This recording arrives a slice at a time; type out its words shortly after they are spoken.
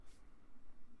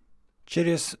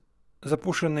Через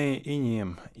запушенные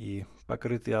инеем и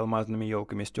покрытые алмазными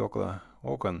елками стекла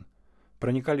окон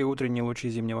проникали утренние лучи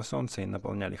зимнего солнца и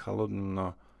наполняли холодным,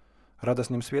 но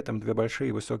радостным светом две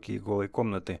большие высокие голые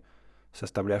комнаты,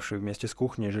 составлявшие вместе с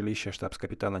кухней жилище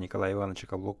штабс-капитана Николая Ивановича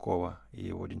Каблукова и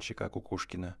его денщика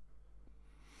Кукушкина.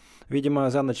 Видимо,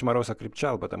 за ночь мороз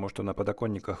окрепчал, потому что на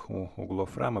подоконниках у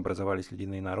углов рам образовались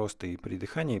ледяные наросты, и при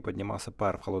дыхании поднимался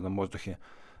пар в холодном воздухе,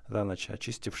 за ночь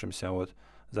очистившимся от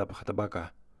запаха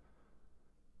табака.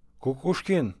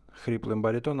 «Кукушкин!» — хриплым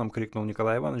баритоном крикнул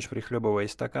Николай Иванович, прихлебывая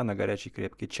из стакана горячий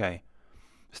крепкий чай.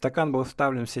 Стакан был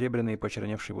вставлен в серебряный,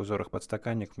 почерневший в узорах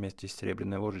подстаканник вместе с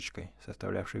серебряной ложечкой,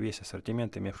 составлявший весь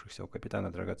ассортимент имевшихся у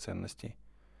капитана драгоценностей.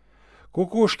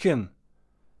 «Кукушкин!»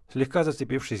 Слегка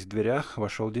зацепившись в дверях,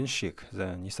 вошел денщик,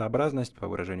 за несообразность, по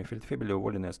выражению фельдфебеля,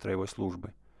 уволенный от строевой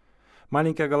службы.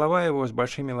 Маленькая голова его с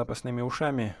большими лопастными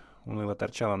ушами уныло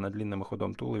торчала на длинном и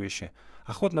худом туловище,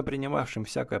 охотно принимавшим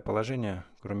всякое положение,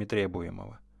 кроме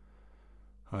требуемого.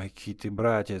 «Ай, ки ты,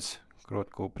 братец!» —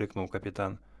 кротко упрекнул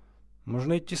капитан.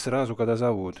 «Нужно идти сразу, когда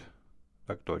зовут».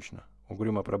 «Так точно», —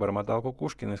 угрюмо пробормотал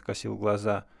Кукушкин и скосил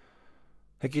глаза.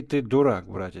 «Какий ты дурак,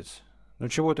 братец! Ну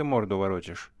чего ты морду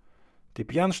воротишь? Ты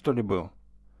пьян, что ли, был?»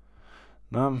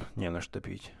 «Нам не на что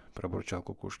пить», — пробурчал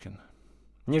Кукушкин.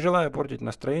 Не желая портить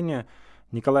настроение,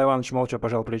 Николай Иванович молча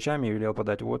пожал плечами и велел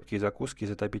подать водки и закуски и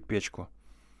затопить печку.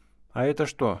 «А это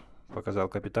что?» — показал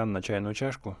капитан на чайную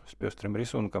чашку с пестрым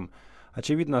рисунком.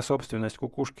 Очевидно, собственность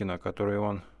Кукушкина, которую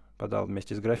он подал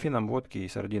вместе с графином водки и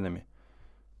сардинами.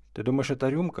 «Ты думаешь, это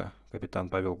рюмка?» — капитан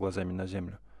повел глазами на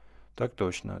землю. «Так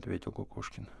точно», — ответил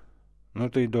Кукушкин. «Ну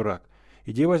ты и дурак.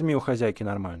 Иди возьми у хозяйки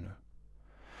нормальную».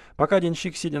 Пока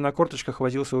денщик, сидя на корточках,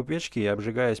 возился у печки и,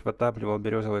 обжигаясь, потапливал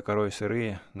березовой корой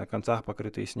сырые, на концах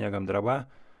покрытые снегом дрова,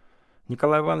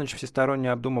 Николай Иванович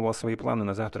всесторонне обдумывал свои планы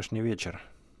на завтрашний вечер.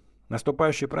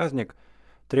 Наступающий праздник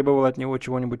требовал от него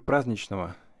чего-нибудь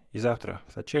праздничного, и завтра,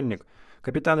 в сочельник,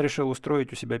 капитан решил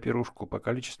устроить у себя пирушку по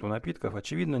количеству напитков,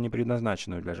 очевидно, не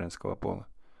предназначенную для женского пола.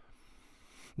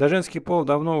 Да женский пол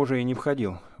давно уже и не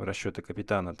входил в расчеты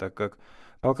капитана, так как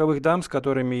полковых дам, с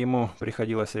которыми ему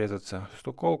приходилось резаться в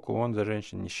стуколку, он за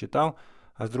женщин не считал,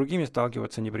 а с другими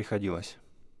сталкиваться не приходилось.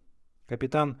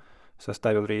 Капитан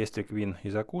составил реестрик вин и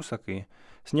закусок и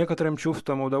с некоторым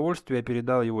чувством удовольствия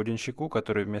передал его денщику,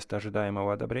 который вместо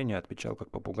ожидаемого одобрения отвечал как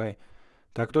попугай: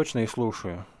 «Так точно и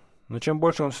слушаю». Но чем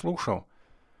больше он слушал,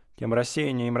 тем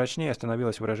рассеяннее и мрачнее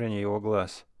становилось выражение его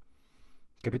глаз.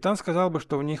 Капитан сказал бы,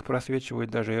 что в них просвечивает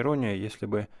даже ирония, если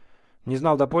бы не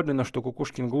знал доподлинно, что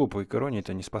Кукушкин глупый, к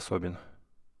иронии-то не способен.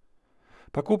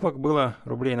 Покупок было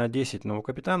рублей на 10, но у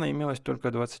капитана имелась только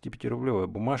 25-рублевая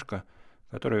бумажка,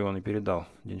 которую он и передал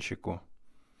денщику.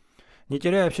 Не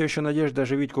теряя все еще надежды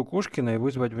оживить Кукушкина и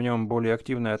вызвать в нем более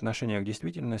активное отношение к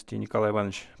действительности, Николай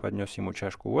Иванович поднес ему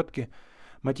чашку водки,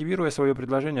 мотивируя свое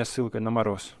предложение ссылкой на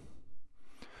мороз.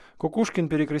 Кукушкин,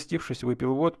 перекрестившись,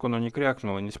 выпил водку, но не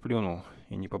крякнул и не сплюнул,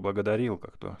 и не поблагодарил,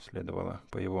 как то следовало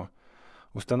по его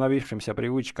установившимся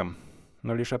привычкам,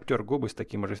 но лишь обтер губы с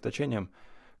таким ожесточением,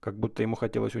 как будто ему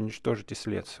хотелось уничтожить и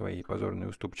след своей позорной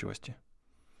уступчивости.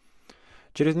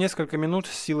 Через несколько минут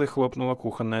с силой хлопнула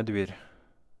кухонная дверь.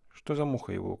 «Что за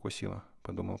муха его укусила?» —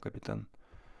 подумал капитан.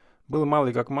 «Был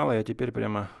малый как малый, а теперь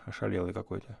прямо ошалелый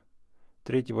какой-то.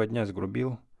 Третьего дня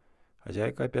сгрубил,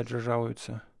 хозяйка опять же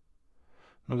жалуется.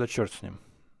 Ну да черт с ним.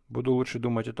 Буду лучше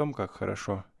думать о том, как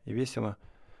хорошо и весело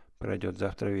пройдет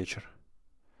завтра вечер».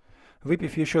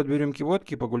 Выпив еще 2 рюмки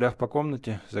водки, погуляв по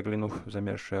комнате, заглянув в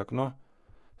замерзшее окно,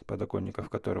 с подоконников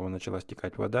которого начала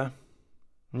стекать вода,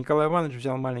 Николай Иванович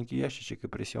взял маленький ящичек и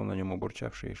присел на нем у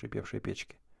бурчавшей и шипевшей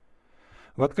печки.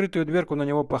 В открытую дверку на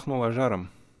него пахнуло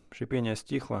жаром, шипение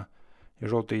стихло, и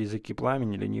желтые языки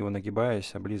пламени, лениво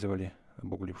нагибаясь, облизывали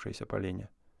обуглившиеся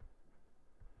поленья.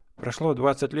 Прошло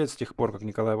 20 лет с тех пор, как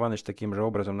Николай Иванович таким же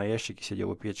образом на ящике сидел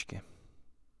у печки.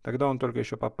 Тогда он только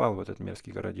еще попал в этот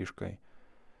мерзкий городишко,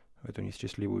 в эту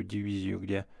несчастливую дивизию,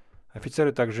 где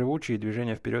офицеры так живучи и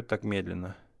движение вперед так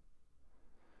медленно.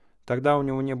 Тогда у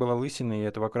него не было лысины и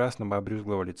этого красного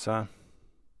обрюзглого лица.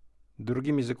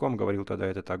 Другим языком говорил тогда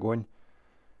этот огонь,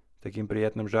 таким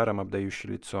приятным жаром обдающий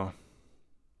лицо.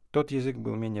 Тот язык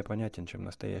был менее понятен, чем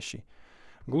настоящий.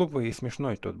 Глупый и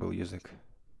смешной тот был язык.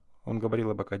 Он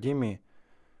говорил об академии,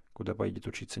 куда поедет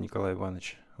учиться Николай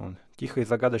Иванович. Он тихо и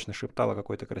загадочно шептал о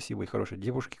какой-то красивой и хорошей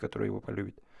девушке, которая его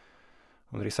полюбит.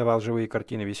 Он рисовал живые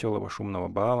картины веселого шумного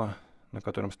бала, на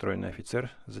котором стройный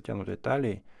офицер с затянутой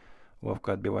талией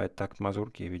ловко отбивает такт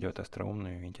мазурки и ведет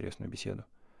остроумную и интересную беседу.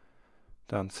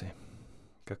 Танцы.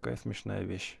 Какая смешная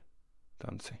вещь.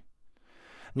 Танцы.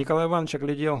 Николай Иванович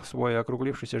оглядел свой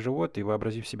округлившийся живот и,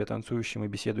 вообразив себя танцующим и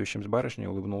беседующим с барышней,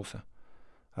 улыбнулся.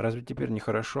 А разве теперь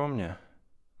нехорошо мне?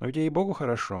 Но ведь ей-богу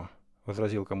хорошо,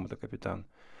 возразил кому-то капитан.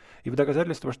 И в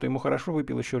доказательство, что ему хорошо,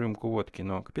 выпил еще рюмку водки,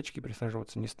 но к печке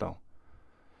присаживаться не стал.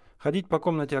 Ходить по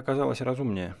комнате оказалось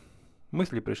разумнее.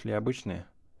 Мысли пришли обычные,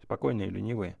 спокойные и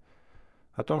ленивые.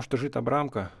 О том, что жид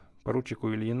Абрамка,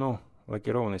 поручику Ильину,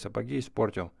 лакированные сапоги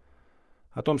испортил.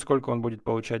 О том, сколько он будет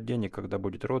получать денег, когда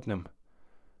будет ротным.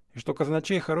 И что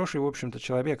казначей хороший, в общем-то,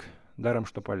 человек, даром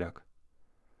что поляк.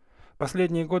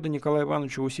 Последние годы Николаю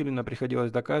Ивановичу усиленно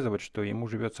приходилось доказывать, что ему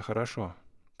живется хорошо,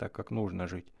 так как нужно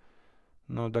жить.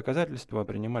 Но доказательства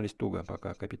принимались туго,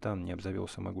 пока капитан не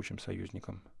обзавелся могучим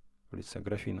союзником в лице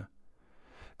графина.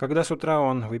 Когда с утра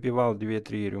он выпивал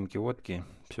 2-3 рюмки водки,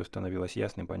 все становилось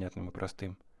ясным, понятным и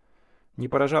простым. Не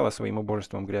поражала своим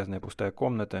убожеством грязная пустая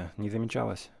комната, не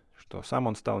замечалось, что сам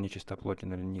он стал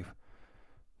нечистоплотен и ленив.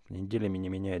 Неделями не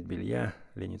меняет белья,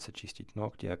 ленится чистить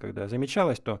ногти, а когда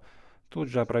замечалось, то тут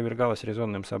же опровергалось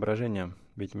резонным соображением,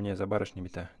 ведь мне за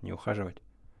барышнями-то не ухаживать.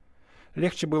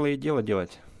 Легче было и дело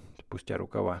делать, спустя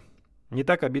рукава. Не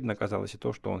так обидно казалось и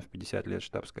то, что он в 50 лет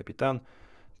штабс-капитан,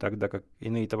 тогда как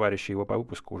иные товарищи его по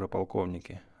выпуску уже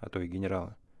полковники, а то и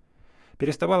генералы.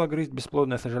 Переставало грызть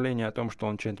бесплодное сожаление о том, что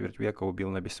он четверть века убил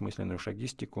на бессмысленную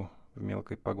шагистику, в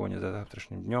мелкой погоне за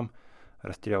завтрашним днем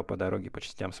растерял по дороге по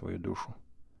частям свою душу.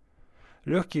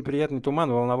 Легкий и приятный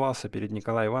туман волновался перед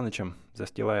Николаем Ивановичем,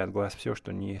 застилая от глаз все,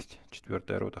 что не есть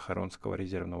 4-я рота Харонского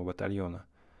резервного батальона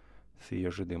с ее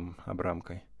жидым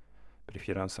Абрамкой,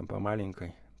 преферансом по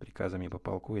маленькой, приказами по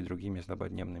полку и другими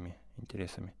злободневными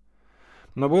интересами.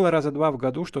 Но было раза два в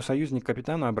году, что союзник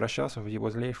капитана обращался в его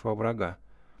злейшего врага.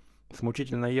 С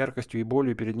мучительной яркостью и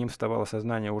болью перед ним вставало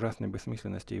сознание ужасной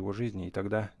бессмысленности его жизни, и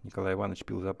тогда Николай Иванович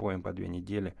пил запоем по 2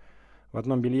 недели, в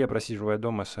одном белье просиживая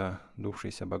дома со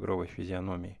дувшейся багровой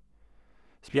физиономией.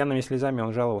 С пьяными слезами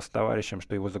он жаловался товарищам,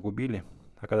 что его загубили,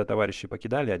 а когда товарищи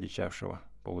покидали одичавшего,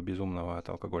 полубезумного от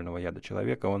алкогольного яда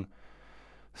человека, он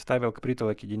ставил к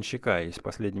притолоке денщика и с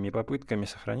последними попытками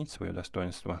сохранить свое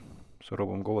достоинство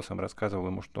суровым голосом рассказывал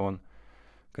ему, что он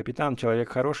капитан, человек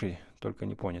хороший, только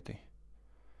непонятый.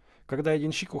 Когда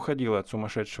денщик уходил от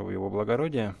сумасшедшего его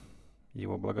благородия,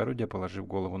 положив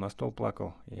голову на стол,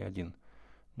 плакал и один,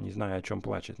 не зная, о чем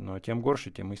плачет, но тем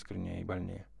горше, тем искреннее и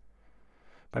больнее.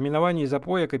 По миновании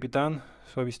запоя капитан,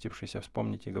 совестившийся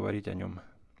вспомнить и говорить о нем,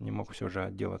 не мог все же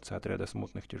отделаться от ряда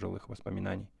смутных тяжелых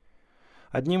воспоминаний.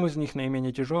 Одним из них,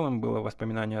 наименее тяжелым, было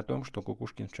воспоминание о том, что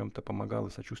Кукушкин в чем-то помогал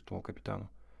и сочувствовал капитану.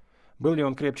 Был ли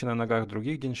он крепче на ногах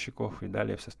других денщиков и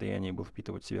далее в состоянии был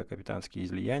впитывать в себя капитанские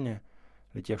излияния,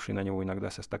 летевшие на него иногда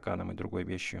со стаканом и другой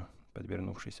вещью,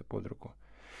 подвернувшейся под руку.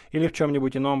 Или в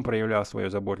чем-нибудь ином проявлял свое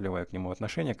заботливое к нему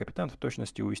отношение, капитан в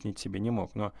точности уяснить себе не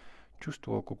мог, но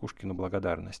чувствовал Кукушкину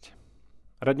благодарность.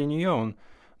 Ради нее он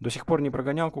до сих пор не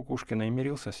прогонял Кукушкина и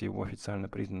мирился с его официально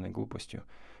признанной глупостью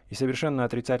и совершенно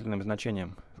отрицательным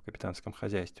значением в капитанском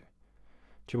хозяйстве.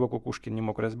 Чего Кукушкин не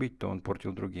мог разбить, то он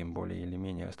портил другим, более или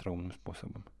менее остроумным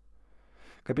способом.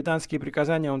 Капитанские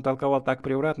приказания он толковал так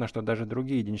превратно, что даже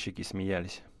другие денщики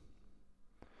смеялись.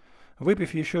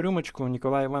 Выпив еще рюмочку,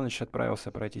 Николай Иванович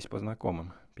отправился пройтись по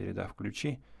знакомым, передав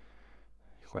ключи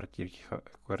в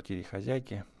квартире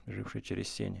хозяйки, жившей через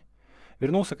сени.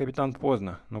 Вернулся капитан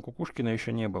поздно, но Кукушкина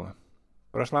еще не было.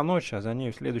 Прошла ночь, а за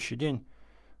ней в следующий день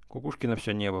Кукушкина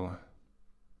все не было.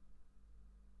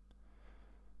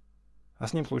 А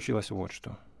с ним случилось вот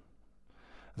что.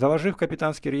 Заложив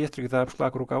капитанский реестрик за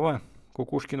обшлаг рукава,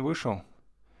 Кукушкин вышел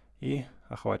и,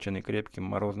 охваченный крепким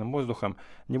морозным воздухом,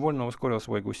 невольно ускорил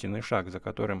свой гусиный шаг, за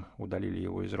которым удалили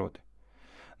его из роты.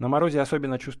 На морозе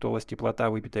особенно чувствовалась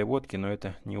теплота выпитой водки, но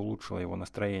это не улучшило его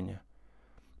настроение.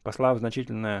 Послав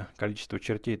значительное количество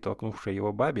чертей, толкнувшей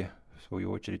его бабе, в свою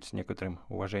очередь с некоторым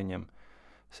уважением,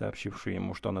 сообщившей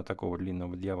ему, что она такого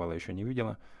длинного дьявола еще не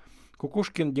видела,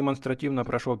 Кукушкин демонстративно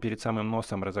прошел перед самым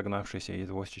носом разогнавшейся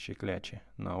извозчичьей клячи.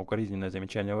 На укоризненное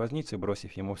замечание возницы,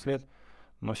 бросив ему вслед,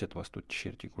 носит вас тут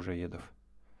черти кужеедов.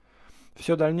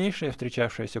 Все дальнейшее,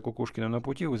 встречавшееся Кукушкину на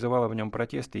пути, вызывало в нем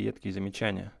протесты и едкие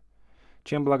замечания.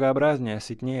 Чем благообразнее,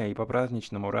 сытнее и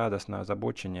по-праздничному радостно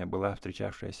озабоченнее была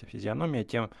встречавшаяся физиономия,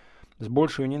 тем с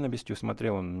большей ненавистью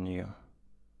смотрел он на нее.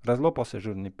 Разлопался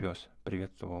жирный пес,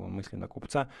 приветствовал он мысленно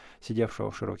купца, сидевшего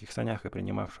в широких санях и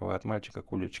принимавшего от мальчика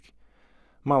кулечки.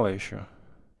 Мало еще,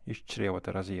 из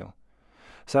чрева-то разъел.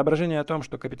 Соображение о том,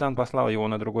 что капитан послал его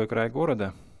на другой край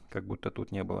города, как будто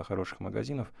тут не было хороших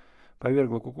магазинов,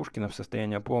 повергло Кукушкина в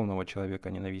состояние полного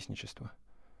человека-ненавистничества.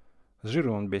 С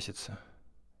жиру он бесится.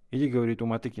 «Иди, — говорит, — у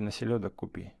мотыки на селедок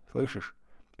купи. Слышишь?»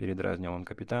 — передразнил он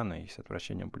капитана и с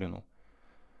отвращением плюнул.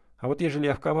 «А вот ежели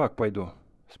я в кабак пойду,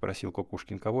 спросил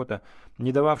Кукушкин кого-то,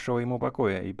 не дававшего ему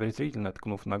покоя, и презрительно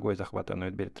ткнув ногой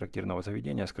захватанную дверь трактирного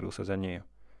заведения, скрылся за нею.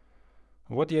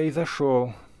 «Вот я и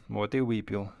зашел, вот и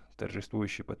выпил», —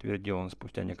 торжествующе подтвердил он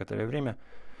спустя некоторое время,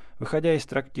 выходя из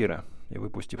трактира и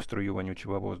выпустив струю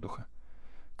вонючего воздуха.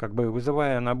 Как бы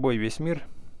вызывая на бой весь мир,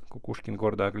 Кукушкин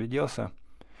гордо огляделся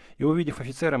и, увидев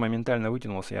офицера, моментально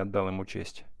вытянулся и отдал ему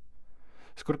честь.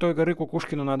 С крутой горы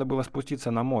Кукушкину надо было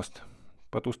спуститься на мост.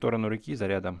 По ту сторону реки, за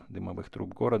рядом дымовых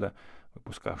труб города,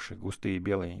 выпускавших густые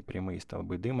белые и прямые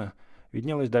столбы дыма,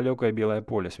 виднелось далекое белое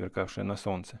поле, сверкавшее на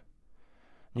солнце.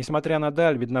 Несмотря на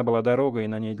даль, видна была дорога и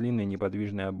на ней длинный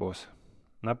неподвижный обоз.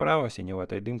 Направо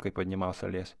синеватой дымкой поднимался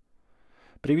лес.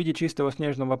 При виде чистого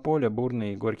снежного поля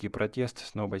бурный и горький протест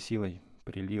с новой силой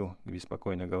прилил к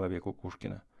беспокойной голове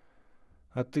Кукушкина.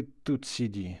 «А ты тут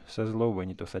сиди», — со злобой,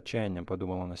 не то с отчаянием,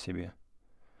 подумал он о себе.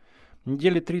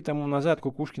 Недели 3 тому назад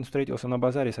Кукушкин встретился на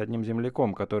базаре с одним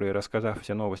земляком, который, рассказав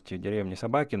все новости деревни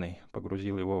Собакиной,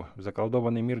 погрузил его в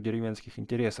заколдованный мир деревенских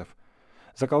интересов.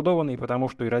 Заколдованный, потому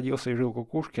что и родился и жил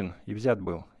Кукушкин, и взят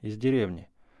был из деревни.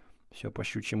 Все по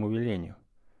щучьему велению.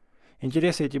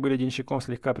 Интересы эти были денщиком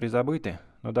слегка призабыты,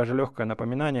 но даже легкое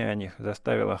напоминание о них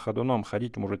заставило ходуном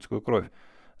ходить мужицкую кровь,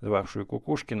 звавшую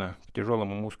Кукушкина к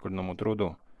тяжелому мускульному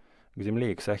труду, к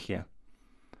земле и к сахе.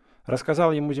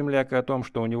 Рассказал ему земляк и о том,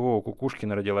 что у него, у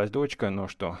Кукушкина, родилась дочка, но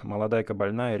что молодайка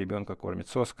больная, ребенка кормит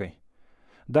соской.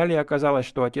 Далее оказалось,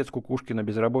 что отец Кукушкина,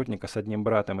 безработника с одним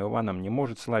братом Иваном, не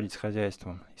может сладить с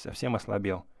хозяйством и совсем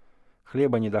ослабел.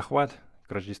 Хлеба недохват,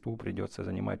 к Рождеству придется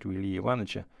занимать у Ильи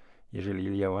Ивановича, ежели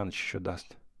Илья Иванович еще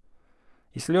даст.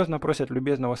 И слезно просят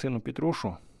любезного сыну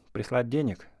Петрушу прислать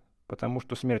денег, потому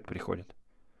что смерть приходит.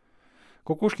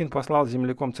 Кукушкин послал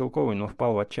земляком целковый, но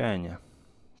впал в отчаяние.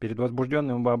 Перед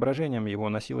возбужденным воображением его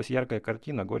носилась яркая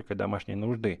картина горькой домашней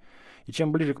нужды, и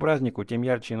чем ближе к празднику, тем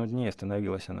ярче и нуднее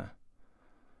становилась она.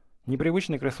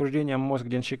 Непривычный к рассуждениям мозг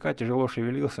денщика тяжело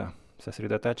шевелился,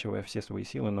 сосредотачивая все свои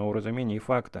силы на уразумении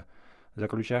факта,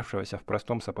 заключавшегося в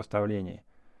простом сопоставлении.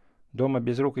 Дома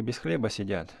без рук и без хлеба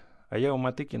сидят, а я у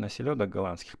Матыкина селедок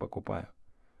голландских покупаю.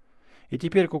 И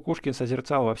теперь Кукушкин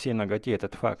созерцал во всей наготе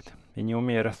этот факт, и, не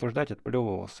умея рассуждать,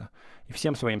 отплевывался, и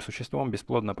всем своим существом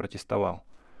бесплодно протестовал.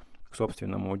 К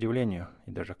собственному удивлению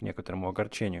и даже к некоторому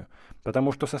огорчению,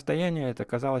 потому что состояние это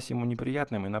казалось ему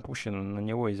неприятным и напущенным на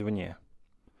него извне.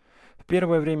 В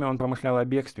первое время он помышлял о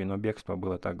бегстве, но бегство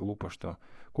было так глупо, что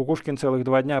Кукушкин целых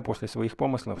 2 дня после своих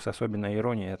помыслов с особенной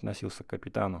иронией относился к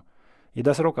капитану и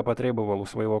до срока потребовал у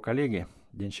своего коллеги,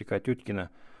 денщика Тюткина,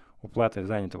 уплаты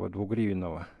занятого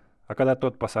 2-гривенного, а когда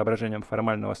тот по соображениям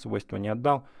формального свойства не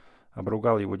отдал,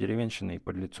 обругал его деревенщиной и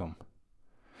подлецом.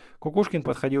 Кукушкин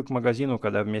подходил к магазину,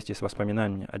 когда вместе с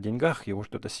воспоминаниями о деньгах его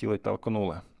что-то силой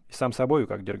толкнуло, и сам собою,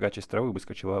 как дергач из травы,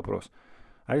 выскочил вопрос: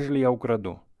 «А ежели я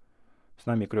украду?» «С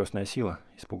нами крестная сила»,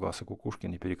 — испугался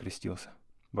Кукушкин и перекрестился.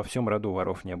 «Во всем роду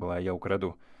воров не было, а я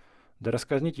украду. Да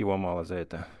расказнить его мало за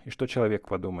это. И что человек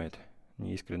подумает?»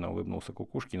 Неискренно улыбнулся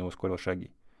Кукушкин и ускорил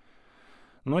шаги.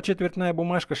 Но четвертная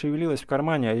бумажка шевелилась в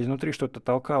кармане, а изнутри что-то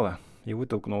толкало и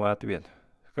вытолкнула ответ.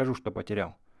 «Скажу, что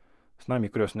потерял». «С нами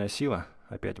крестная сила», —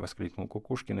 опять воскликнул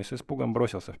Кукушкин и с испугом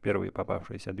бросился в первые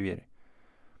попавшиеся двери.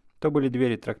 То были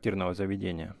двери трактирного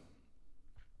заведения.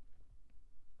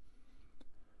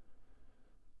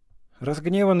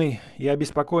 Разгневанный и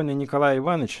обеспокоенный Николай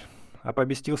Иванович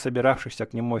оповестил собиравшихся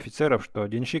к нему офицеров, что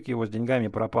денщик его с деньгами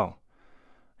пропал,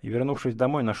 и, вернувшись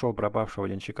домой, нашел пропавшего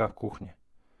денщика в кухне.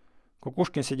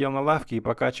 Кукушкин сидел на лавке и,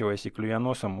 покачиваясь и клюя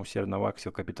носом, усердно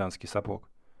ваксил капитанский сапог.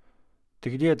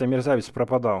 «Ты где это, мерзавец,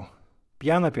 пропадал?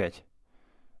 Пьян опять?»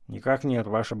 «Никак нет,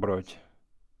 ваша бродь».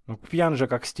 «Ну, пьян же,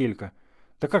 как стелька.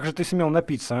 Да как же ты смел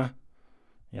напиться, а?»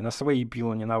 «Я на свои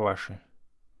пил, а не на ваши».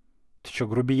 «Ты что,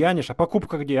 грубиянишь? А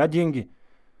покупка где? А деньги?»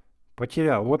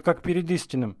 «Потерял. Вот как перед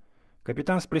истинным».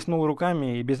 Капитан всплеснул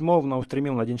руками и безмолвно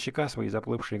устремил на денщика свои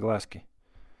заплывшие глазки.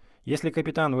 Если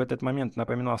капитан в этот момент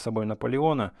напоминал собой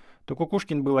Наполеона, то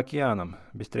Кукушкин был океаном,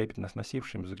 бестрепетно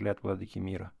сносившим взгляд владыки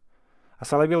мира. А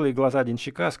соловелые глаза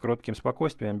денщика с кротким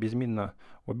спокойствием безминно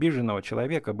обиженного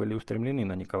человека были устремлены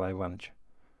на Николая Ивановича.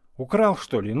 «Украл,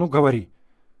 что ли? Ну, говори!»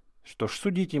 «Что ж,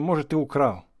 судите, может, и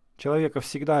украл. Человека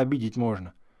всегда обидеть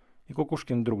можно». И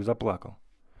Кукушкин вдруг заплакал.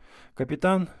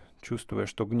 Капитан, чувствуя,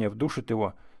 что гнев душит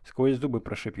его, сквозь зубы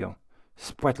прошипел: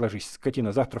 «Спать ложись,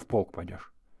 скотина, завтра в полк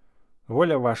пойдешь».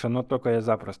 «Воля ваша, но только я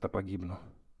запросто погибну».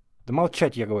 «Да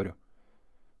молчать, я говорю».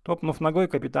 Топнув ногой,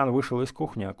 капитан вышел из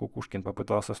кухни, а Кукушкин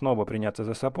попытался снова приняться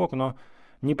за сапог, но,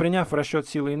 не приняв в расчет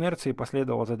силы инерции,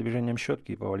 последовал за движением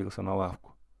щетки и повалился на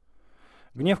лавку.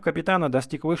 Гнев капитана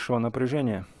достиг высшего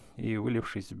напряжения и,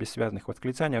 вылившись в бессвязных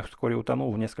восклицаниях, вскоре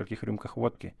утонул в нескольких рюмках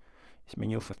водки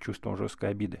сменился чувством жесткой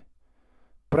обиды.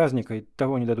 «Праздника и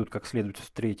того не дадут как следует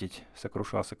встретить», —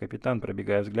 сокрушался капитан,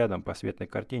 пробегая взглядом по светлой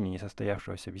картине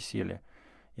несостоявшегося веселья.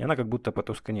 И она как будто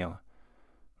потускнела.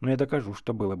 «Но я докажу,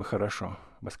 что было бы хорошо»,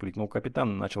 — воскликнул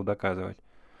капитан и начал доказывать.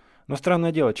 Но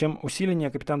странное дело, чем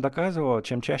усиленнее капитан доказывал,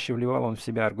 чем чаще вливал он в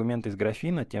себя аргументы из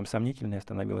графина, тем сомнительнее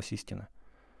становилась истина.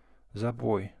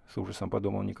 «Запой», — с ужасом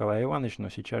подумал Николай Иванович, но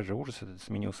сейчас же ужас этот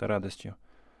сменился радостью.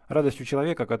 Радостью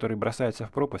человека, который бросается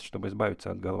в пропасть, чтобы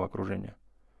избавиться от головокружения.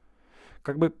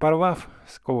 Как бы порвав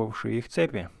сковывавшие их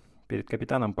цепи, перед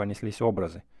капитаном понеслись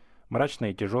образы,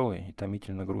 мрачные, тяжелые и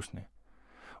томительно грустные.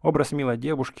 Образ милой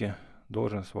девушки,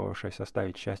 долженствовавшей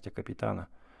составить счастье капитана,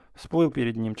 всплыл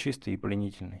перед ним чистый и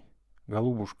пленительный.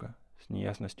 «Голубушка», — с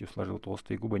неясностью сложил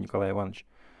толстые губы Николай Иванович.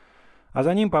 А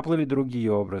за ним поплыли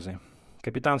другие образы.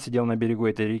 Капитан сидел на берегу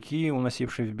этой реки,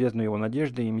 уносившей в бездну его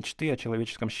надежды и мечты о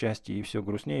человеческом счастье, и все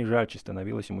грустнее и жальче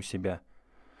становилось ему себя.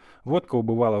 Водка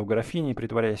убывала в графине,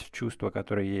 притворяясь в чувство,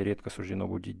 которое ей редко суждено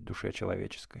будить в душе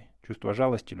человеческой. Чувство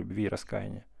жалости, любви и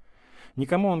раскаяния.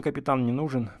 Никому он, капитан, не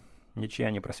нужен,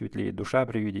 ничья не просветлеет душа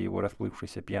при виде его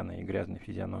расплывшейся пьяной и грязной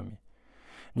физиономии.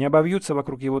 Не обовьются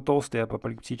вокруг его толстой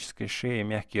апоплексической шеи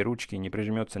мягкие ручки, не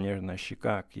прижмется нежная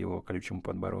щека к его колючему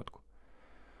подбородку.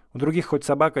 У других хоть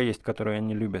собака есть, которую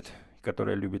они любят, и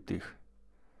которая любит их.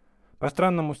 По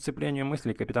странному сцеплению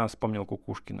мыслей капитан вспомнил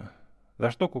Кукушкина.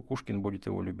 За что Кукушкин будет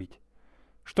его любить?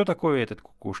 Что такое этот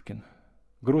Кукушкин?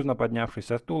 Грузно поднявшись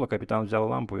со стула, капитан взял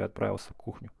лампу и отправился в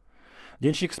кухню.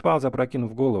 Денщик спал,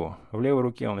 запрокинув голову. В левой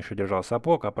руке он еще держал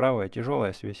сапог, а правая,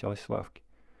 тяжелая, свесилась с лавки.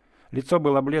 Лицо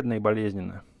было бледно и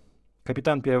болезненно.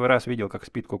 Капитан первый раз видел, как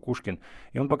спит Кукушкин,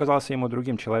 и он показался ему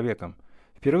другим человеком.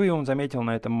 Впервые он заметил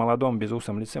на этом молодом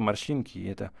безусом лице морщинки, и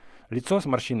это лицо с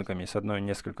морщинками, с одной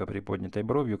несколько приподнятой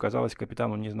бровью, казалось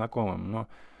капитану незнакомым, но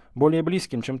более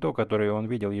близким, чем то, которое он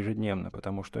видел ежедневно,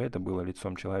 потому что это было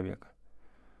лицом человека.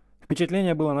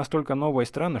 Впечатление было настолько новое и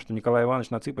странно, что Николай Иванович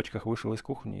на цыпочках вышел из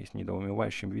кухни и с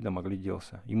недоумевающим видом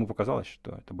огляделся. Ему показалось,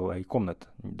 что это была и комната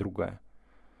другая.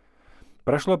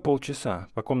 Прошло полчаса,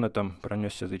 по комнатам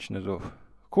пронесся зычный зов.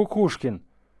 «Кукушкин!»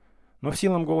 Но в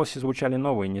силом голосе звучали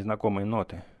новые, незнакомые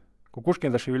ноты.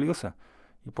 Кукушкин зашевелился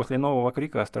и после нового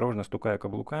крика, осторожно стукая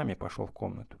каблуками, пошел в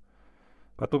комнату.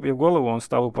 Потупив голову, он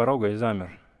встал у порога и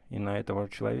замер. И на этого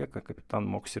человека капитан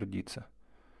мог сердиться.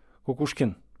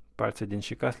 «Кукушкин!» Пальцы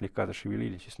денщика слегка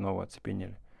зашевелились и снова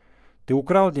оцепенели. «Ты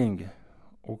украл деньги?»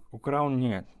 «Украл?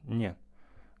 Нет, нет».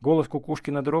 Голос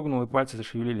Кукушкина дрогнул, и пальцы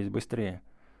зашевелились быстрее.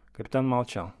 Капитан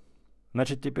молчал.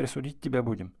 «Значит, теперь судить тебя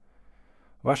будем?»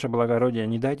 «Ваше благородие,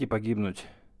 не дайте погибнуть».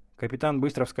 Капитан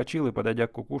быстро вскочил и, подойдя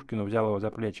к Кукушкину, взял его за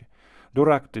плечи.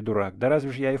 «Дурак ты, дурак! Да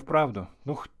разве ж я и вправду?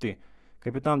 Ух ты!»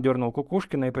 Капитан дернул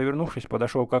Кукушкина и, повернувшись,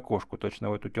 подошел к окошку.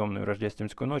 Точно в эту темную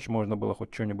рождественскую ночь можно было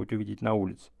хоть что-нибудь увидеть на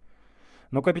улице.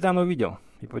 Но капитан увидел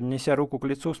и, поднеся руку к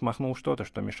лицу, смахнул что-то,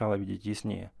 что мешало видеть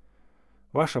яснее.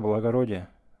 «Ваше благородие!»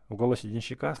 В голосе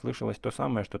денщика слышалось то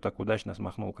самое, что так удачно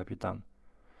смахнул капитан.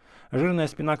 Жирная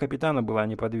спина капитана была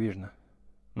неподвижна.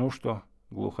 «Ну что?» —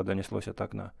 глухо донеслось от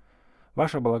окна.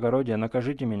 «Ваше благородие,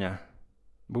 накажите меня!»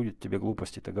 «Будет тебе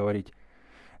глупости-то говорить».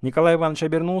 Николай Иванович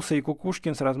обернулся, и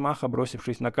Кукушкин, с размаха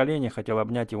бросившись на колени, хотел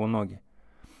обнять его ноги.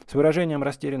 С выражением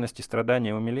растерянности, страдания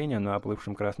и умиления на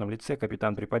оплывшем красном лице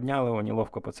капитан приподнял его,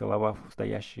 неловко поцеловав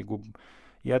стоящие губы,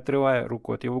 и, отрывая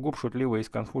руку от его губ, шутливо и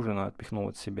сконфуженно отпихнул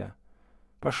от себя.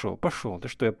 «Пошел, пошел, ты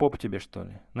что, я поп тебе, что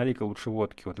ли? Налей-ка лучше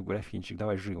водки вот в графинчик,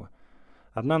 давай живо.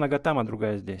 Одна нога там, а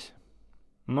другая здесь».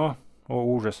 Но, о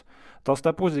ужас,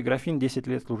 толстопузый графин, 10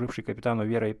 лет служивший капитану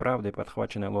верой и правдой,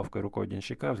 подхваченный ловкой рукой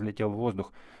денщика, взлетел в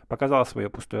воздух, показал свое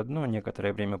пустое дно,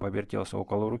 некоторое время повертелся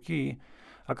около руки и,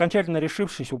 окончательно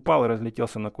решившись, упал и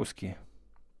разлетелся на куски.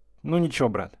 «Ну ничего,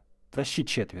 брат, тащи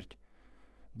четверть».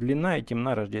 Длинна и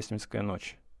темна рождественская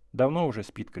ночь. Давно уже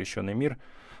спит крещеный мир,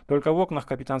 только в окнах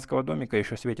капитанского домика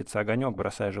еще светится огонек,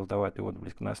 бросая желтоватый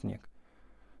отблеск на снег.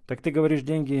 «Так ты, говоришь,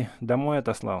 деньги домой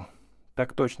отослал?»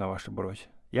 «Так точно, ваша бродь.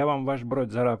 Я вам, ваш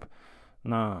бродь, зараб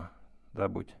на...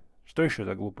 забудь. Что еще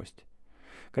за глупость?»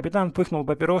 Капитан пыхнул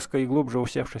папироской и, глубже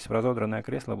усевшись в разодранное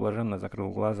кресло, блаженно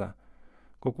закрыл глаза.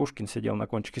 Кукушкин сидел на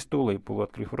кончике стула и,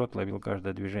 полуоткрыв рот, ловил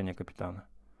каждое движение капитана.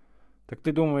 «Так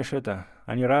ты думаешь, это...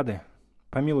 они рады?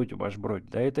 Помилуйте, ваш бродь.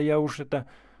 Да это я уж это...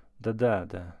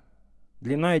 Да.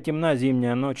 Длинна и темна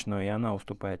зимняя ночь, но и она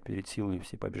уступает перед силой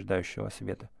всепобеждающего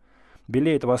света.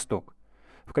 Белеет восток.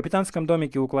 В капитанском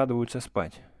домике укладываются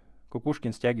спать.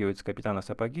 Кукушкин стягивает с капитана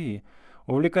сапоги и,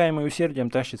 увлекаемый усердием,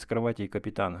 тащит с кровати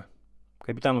капитана.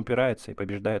 Капитан упирается и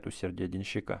побеждает усердие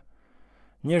денщика.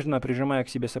 Нежно прижимая к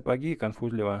себе сапоги,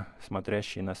 конфузливо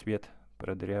смотрящие на свет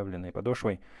продырявленной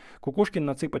подошвой, Кукушкин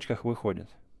на цыпочках выходит.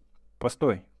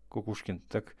 «Постой!» Кукушкин.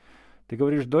 Так ты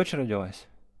говоришь, дочь родилась?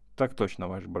 Так точно,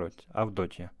 ваш бродь.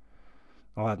 Авдотья.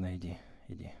 Ладно, иди,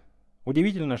 иди.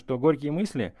 Удивительно, что горькие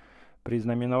мысли,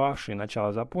 признаменовавшие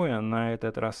начало запоя, на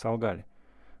этот раз солгали.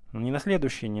 Но ни на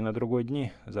следующий, ни на другой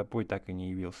дни запой так и не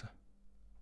явился.